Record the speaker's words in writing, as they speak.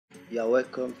You are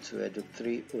welcome to Edu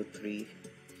 303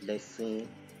 lesson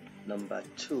number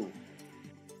 2.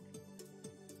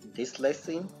 This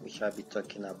lesson we shall be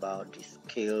talking about the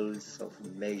scales of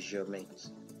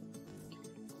measurement.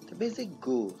 The basic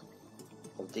goal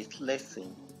of this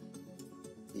lesson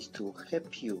is to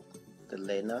help you, the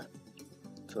learner,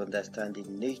 to understand the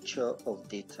nature of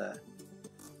data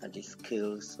and the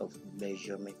scales of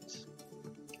measurement.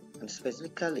 And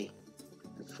specifically,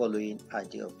 the following are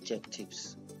the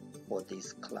objectives for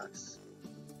this class.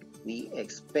 We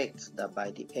expect that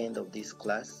by the end of this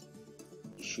class,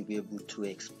 you should be able to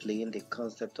explain the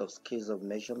concept of scales of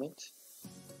measurement,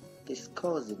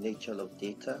 discuss the nature of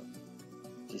data,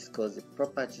 discuss the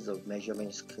properties of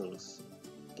measurement scales,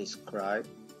 describe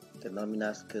the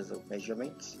nominal scales of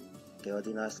measurement, the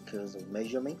ordinal scales of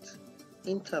measurement,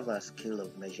 interval scale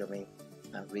of measurement,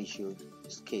 and ratio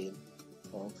scale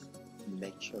of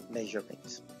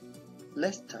measurement.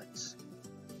 Let's start.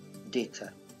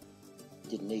 Data.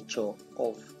 The nature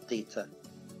of data.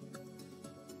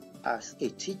 As a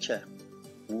teacher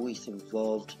who is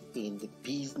involved in the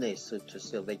business, so to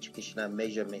say, of educational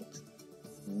measurement,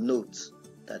 note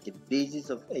that the basis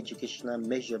of educational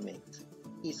measurement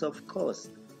is, of course,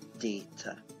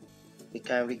 data. We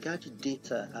can regard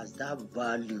data as that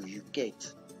value you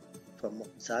get from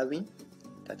observing,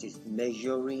 that is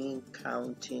measuring,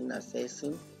 counting,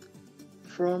 assessing,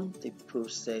 from the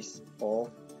process of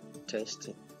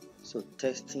testing. So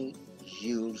testing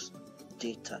yields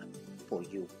data for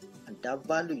you, and that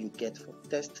value you get from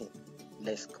testing,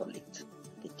 let's call it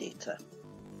the data.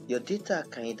 Your data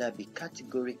can either be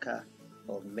categorical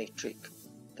or metric.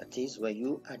 That is, when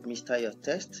you administer your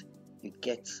test, you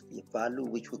get a value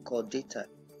which we call data.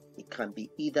 It can be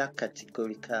either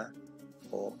categorical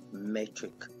or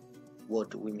metric.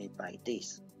 What do we mean by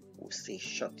this? We'll see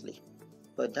shortly.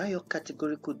 But that your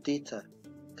categorical data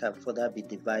can further be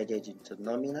divided into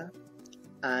nominal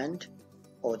and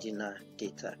ordinal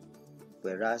data,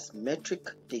 whereas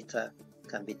metric data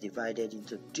can be divided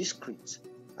into discrete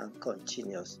and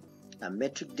continuous. And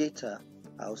metric data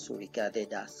are also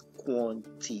regarded as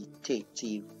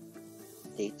quantitative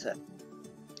data.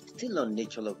 Still on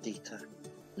nature of data,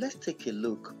 let's take a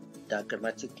look,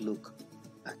 diagrammatic look,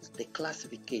 at the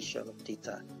classification of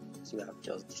data as we have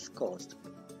just discussed.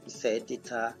 We said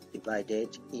data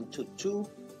divided into two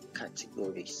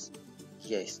categories.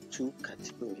 Yes, two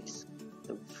categories.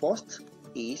 The first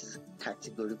is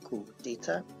categorical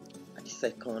data, and the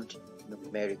second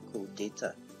numerical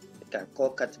data. We can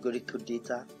call categorical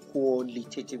data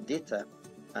qualitative data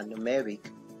and numeric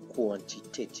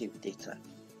quantitative data.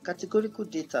 Categorical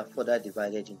data further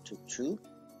divided into two.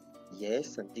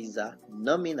 Yes, and these are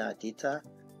nominal data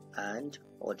and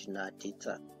ordinal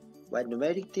data. While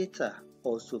numeric data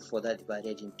also further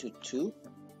divided into two,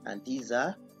 and these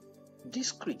are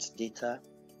discrete data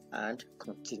and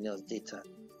continuous data.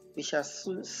 We shall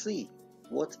soon see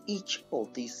what each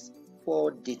of these four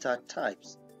data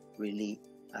types really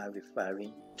are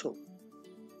referring to.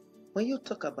 When you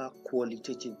talk about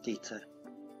qualitative data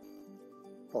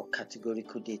or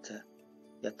categorical data,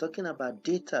 you're talking about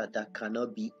data that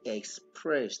cannot be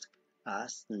expressed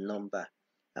as number.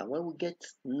 And when we get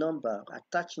number,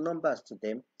 attach numbers to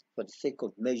them for the sake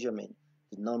of measurement,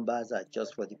 the numbers are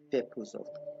just for the purpose of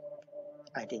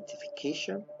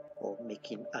identification or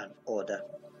making an order.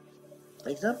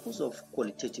 Examples of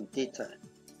qualitative data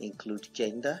include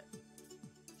gender,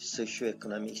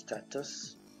 socioeconomic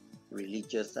status,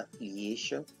 religious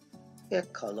affiliation, hair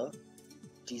color.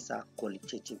 These are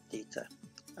qualitative data.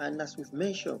 And as we've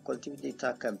mentioned, qualitative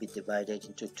data can be divided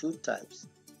into two types,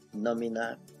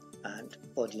 nominal and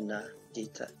ordinal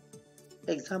data.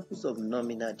 Examples of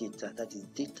nominal data, that is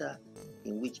data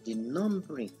in which the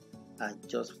numbering are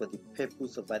just for the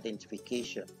purpose of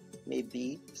identification,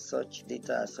 maybe such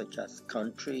data such as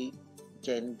country,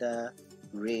 gender,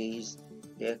 race,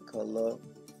 hair color,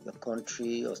 your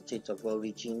country or state of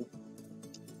origin,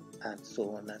 and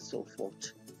so on and so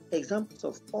forth. Examples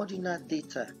of ordinal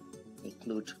data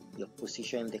include your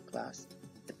position in the class,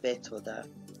 the birth order,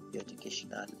 your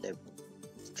educational level.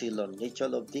 Still on nature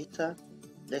of data,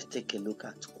 let's take a look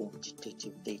at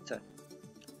quantitative data.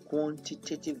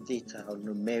 Quantitative data or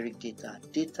numeric data,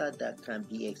 data that can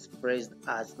be expressed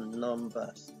as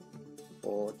numbers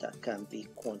or that can be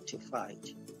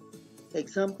quantified.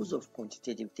 Examples of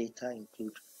quantitative data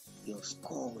include your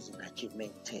scores in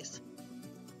achievement tests,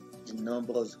 the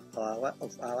numbers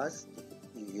of hours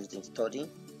you used in studying,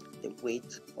 the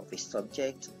weight of a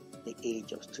subject, the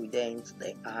age of students,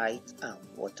 the height, and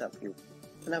what have you.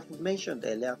 And as we mentioned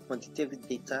earlier, quantitative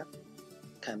data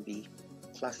can be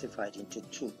classified into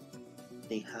two.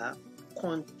 They have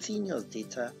continuous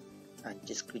data and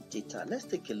discrete data. Let's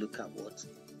take a look at what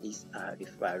these are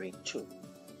referring to.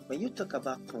 When you talk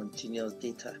about continuous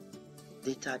data,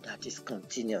 data that is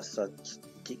continuous, so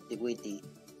the way the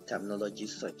terminology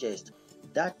suggests,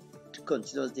 that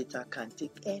continuous data can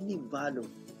take any value,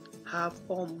 have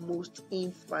almost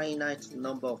infinite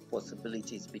number of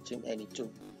possibilities between any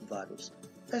two values.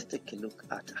 Let's take a look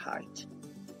at height.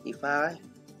 If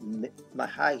my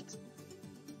height,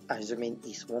 assuming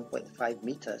is 1.5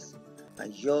 meters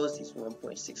and yours is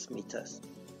 1.6 meters,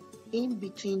 in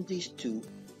between these two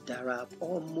there are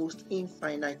almost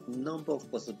infinite number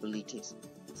of possibilities.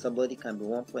 Somebody can be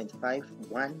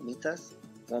 1.51 meters,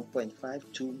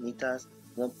 1.52 meters,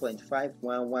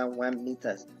 1.5111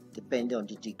 meters, depending on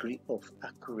the degree of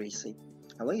accuracy.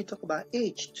 And when you talk about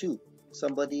age too,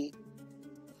 somebody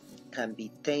can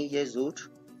be 10 years old,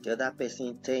 the other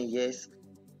person 10 years,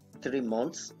 3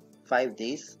 months, 5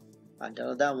 days, and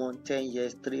another one 10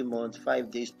 years, 3 months, 5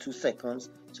 days, 2 seconds.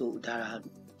 So there are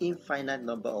infinite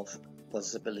number of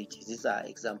possibilities. These are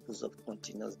examples of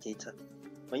continuous data.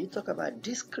 When you talk about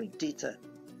discrete data,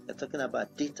 you're talking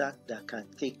about data that can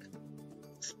take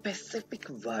specific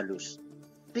values,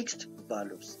 fixed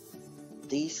values.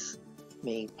 These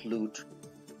may include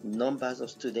numbers of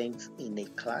students in a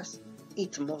class.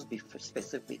 It must be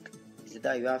specific. Is it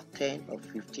that you have 10 or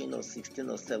 15 or 16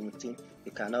 or 17?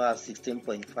 You cannot have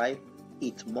 16.5.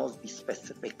 It must be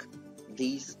specific.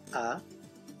 These are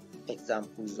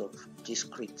examples of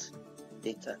discrete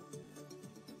data.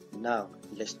 Now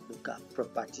let's look at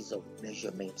properties of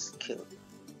measurement scale.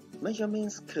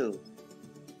 Measurement scale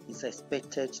is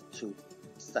expected to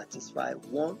satisfy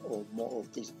one or more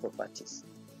of these properties.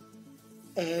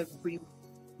 Every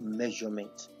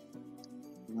measurement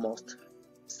must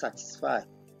satisfy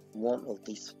one of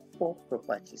these 4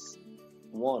 properties.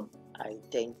 1.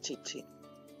 Identity.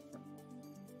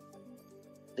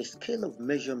 The scale of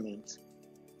measurement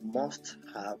must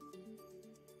have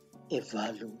a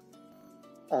value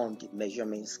on the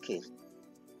measurement scale.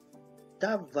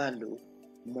 That value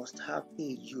must have a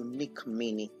unique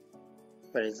meaning.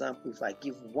 For example, if I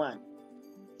give 1,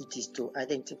 it is to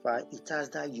identify, it has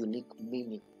that unique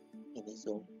meaning in its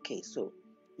own case. So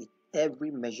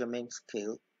every measurement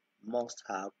scale must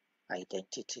have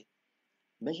identity.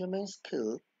 Measurement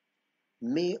scale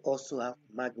may also have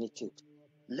magnitude.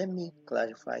 Let me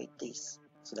clarify this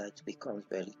so that it becomes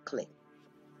very clear.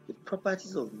 The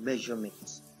properties of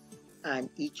measurement and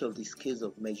each of the scales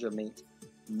of measurement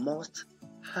must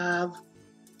have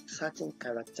certain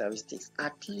characteristics,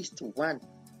 at least one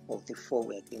of the 4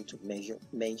 we are going to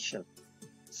mention.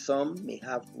 Some may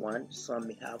have 1, some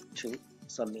may have 2,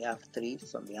 some may have 3,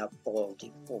 some may have all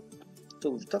the 4. So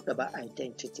we've talked about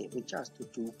identity, which has to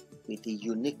do with the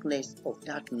uniqueness of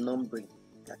that numbering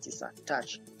that is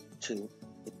attached to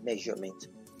the measurement.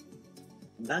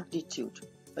 Magnitude.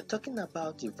 We're talking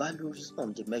about the values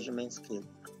on the measurement scale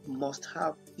must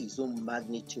have its own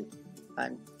magnitude,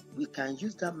 and we can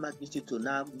use that magnitude to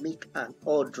now make an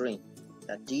ordering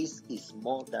that this is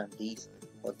more than this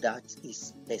or that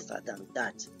is lesser than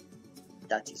that.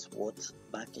 That is what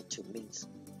magnitude means.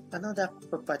 Another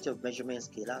property of measurement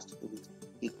scale has to do with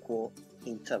equal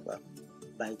interval.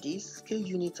 By this, scale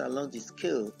units along the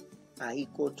scale are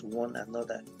equal to one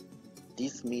another.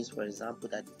 This means, for example,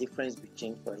 that the difference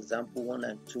between, for example, 1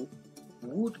 and 2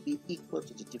 would be equal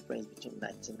to the difference between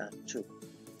 19 and 2.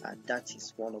 And that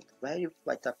is one of the very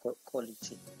vital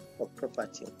quality or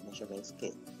property of measurement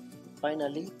scale.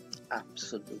 Finally,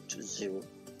 absolute zero.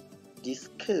 The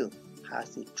scale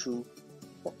has a true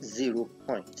 0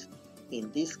 point. In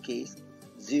this case,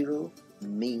 0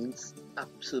 means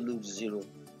absolute 0,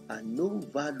 and no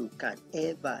value can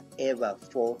ever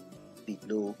fall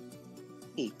below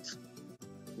 8.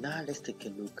 Now let's take a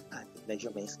look at the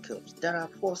measurement scales. There are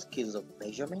 4 scales of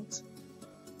measurement,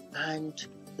 and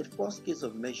the 4 scales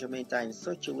of measurement are in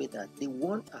such a way that the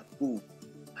one above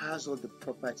has all the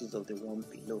properties of the one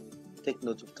below. Take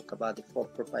note, we'll talk about the 4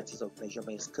 properties of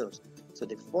measurement scales. So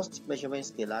the first measurement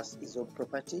scale has its own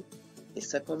property. The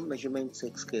second measurement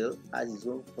scale has its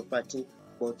own property,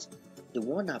 but the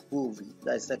one above it,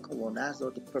 the second one, has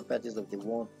all the properties of the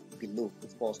one below the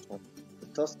first one. The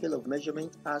third scale of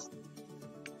measurement has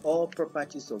all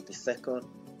properties of the second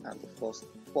and the first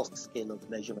scale of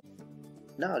measurement.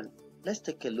 Now let's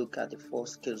take a look at the 4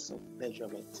 scales of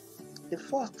measurement. The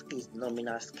first is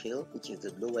nominal scale, which is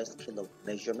the lowest scale of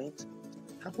measurement.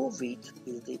 Above it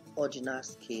is the ordinal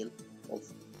scale of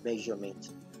measurement,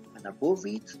 and above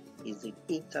it is the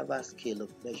interval scale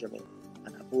of measurement,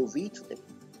 and above it, the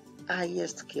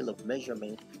highest scale of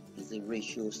measurement is the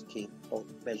ratio scale of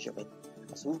measurement.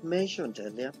 As we've mentioned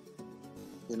earlier,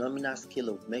 the nominal scale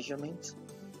of measurement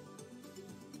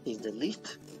is the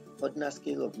least. Ordinal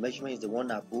scale of measurement is the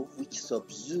one above, which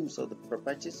subsumes all the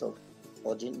properties of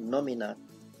nominal.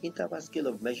 Interval scale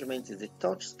of measurement is the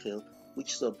third scale,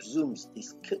 which subsumes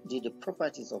the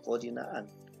properties of ordinal and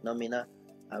nominal.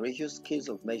 And ratio scales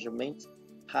of measurement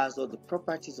has all the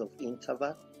properties of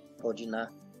interval, ordinal,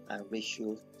 and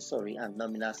and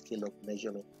nominal scale of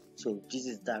measurement. So this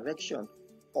is direction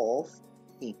of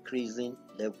increasing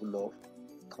level of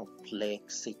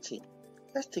complexity.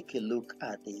 Let's take a look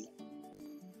at the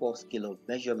 4 scale of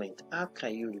measurement. How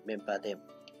can you remember them?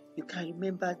 You can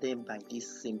remember them by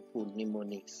these simple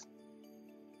mnemonics.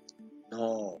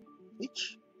 Norm,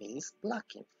 which means black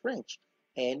in French.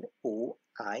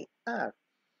 N-O-I-R.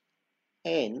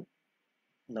 N,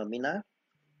 nominal.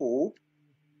 O,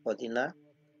 ordinal.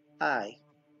 I,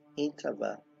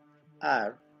 interval.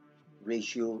 R,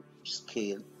 ratio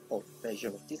scale of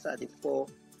measurement. These are the 4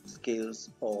 scales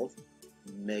of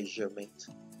measurement.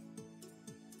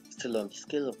 Still on the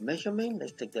scale of measurement,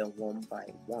 let's take them one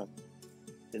by one.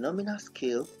 The nominal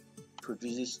scale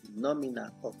produces nominal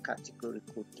or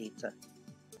categorical data.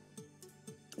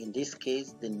 In this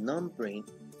case, the numbering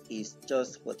is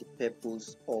just for the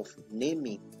purpose of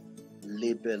naming,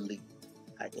 labeling,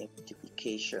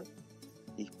 identification.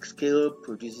 The scale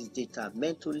produces data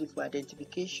meant only for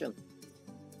identification.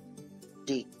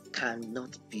 They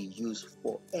cannot be used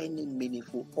for any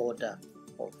meaningful order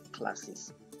of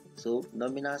classes. So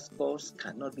nominal scores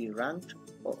cannot be ranked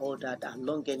or ordered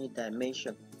along any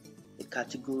dimension. The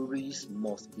categories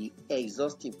must be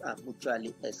exhaustive and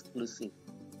mutually exclusive.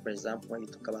 For example, when you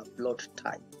talk about blood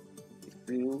type, if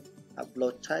you have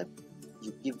blood type,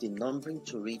 you give the numbering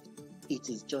to it, it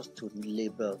is just to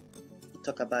label. You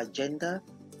talk about gender,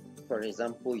 for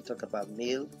example, you talk about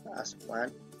male as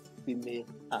 1, female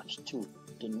as 2.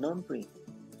 The numbering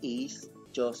is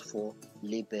just for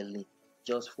labeling,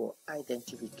 just for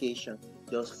identification,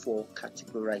 just for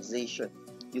categorization.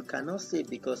 You cannot say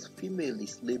because female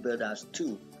is labeled as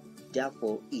 2,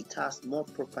 therefore it has more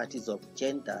properties of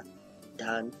gender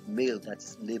than male that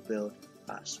is labeled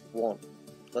as 1.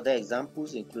 Other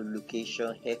examples include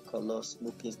location, hair color,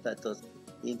 smoking status.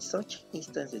 In such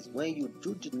instances, when you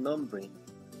do the numbering,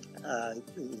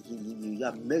 you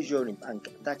are measuring and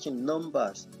attaching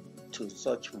numbers to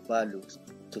such values,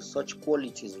 to such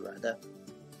qualities rather.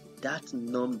 That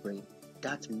numbering,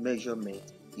 that measurement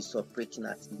is operating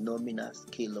at nominal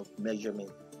scale of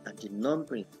measurement, and the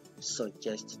numbering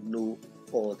suggests no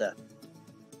order.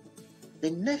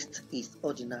 The next is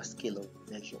ordinal scale of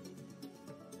measurement.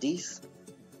 This,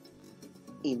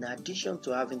 in addition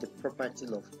to having the property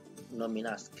of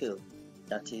nominal scale,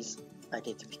 that is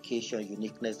identification,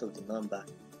 uniqueness of the number,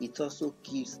 it also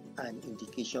gives an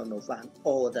indication of an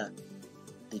order.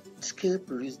 The scale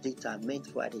produces data meant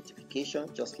for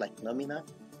identification, just like nominal,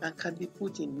 and can be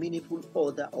put in meaningful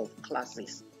order of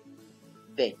classes.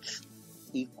 But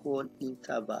equal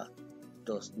interval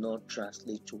does not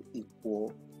translate to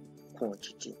equal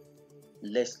quantity.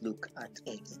 Let's look at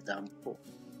example.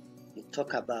 You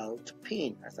talk about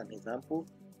pain as an example.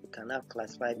 You can now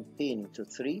classify pain into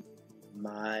 3: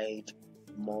 mild,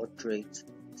 moderate,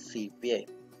 severe.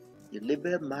 You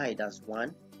label mild as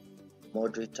 1,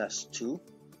 moderate as 2,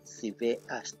 severe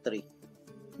as 3.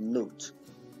 Note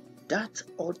that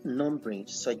odd numbering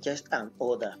suggests an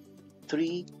order.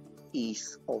 3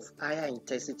 is of higher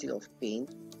intensity of pain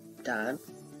than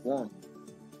 1,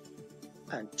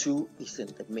 and 2 is in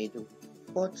the middle.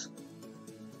 But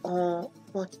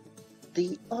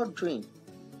the ordering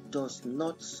does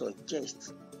not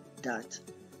suggest that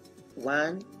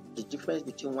the difference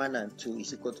between 1 and 2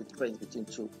 is equal to the difference between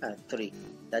 2 and 3.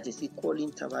 That is, equal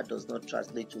interval does not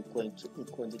translate to equal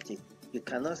quantity. You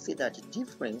cannot say that the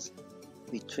difference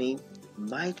between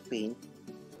mild pain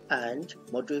and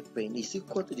moderate pain is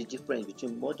equal to the difference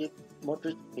between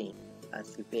moderate pain and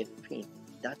severe pain.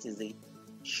 That is a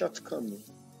shortcoming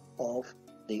of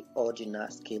the ordinal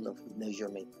scale of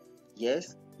measurement.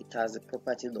 Yes, it has the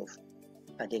properties of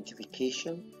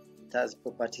identification, it has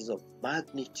properties of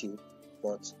magnitude,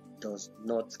 but does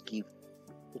not give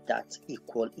that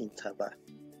equal interval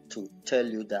to tell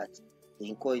you that the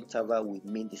equal interval will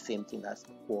mean the same thing as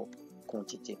equal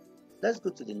quantity. Let's go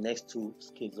to the next 2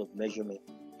 scales of measurement,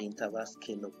 the interval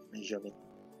scale of measurement.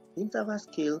 The interval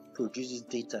scale produces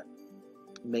data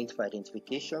meant for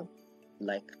identification,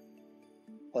 like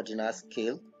ordinal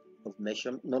scale of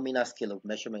measurement, nominal scale of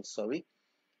measurement,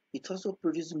 It also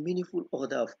produces meaningful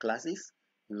order of classes,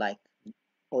 like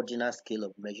ordinal scale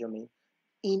of measurement.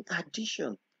 In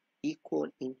addition, equal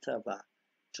interval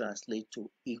translates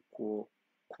to equal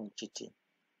quantity.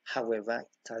 However,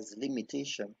 it has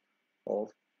limitation of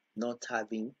not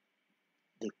having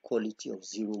the quality of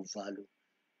 0 value.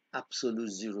 absolute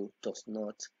zero does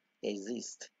not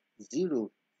exist.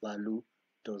 Zero value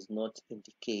does not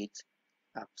indicate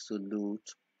absolute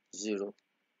zero.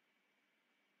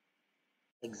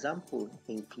 Example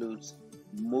includes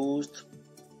most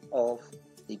of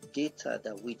the data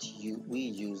that we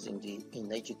use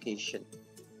in education.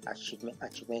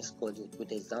 Achievement scores a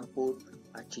good example,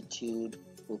 attitude,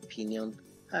 opinion,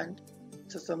 and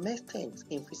to some extent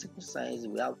in physical science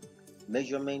we have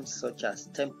measurements such as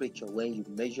temperature. When you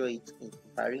measure it in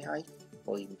Fahrenheit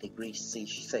or in degrees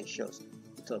Celsius,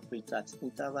 it operates at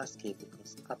interval scale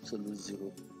because absolute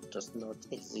zero does not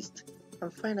exist.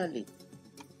 And finally,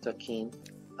 talking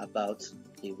about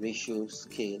the ratio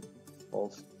scale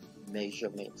of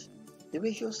measurement. The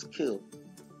ratio scale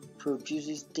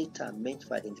produces data meant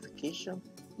for identification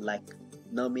like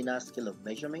nominal scale of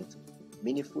measurement,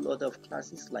 meaningful order of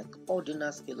classes like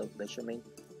ordinal scale of measurement,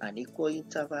 and equal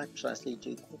interval translate to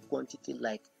equal quantity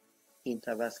like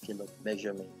interval scale of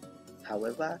measurement.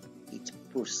 However, it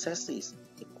processes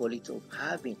the quality of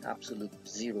having absolute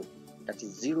zero, that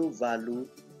is, zero value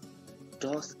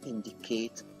does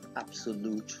indicate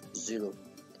absolute zero.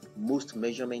 Most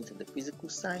measurements in the physical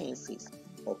sciences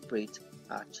operate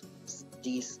at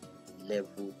this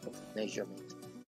level of measurement.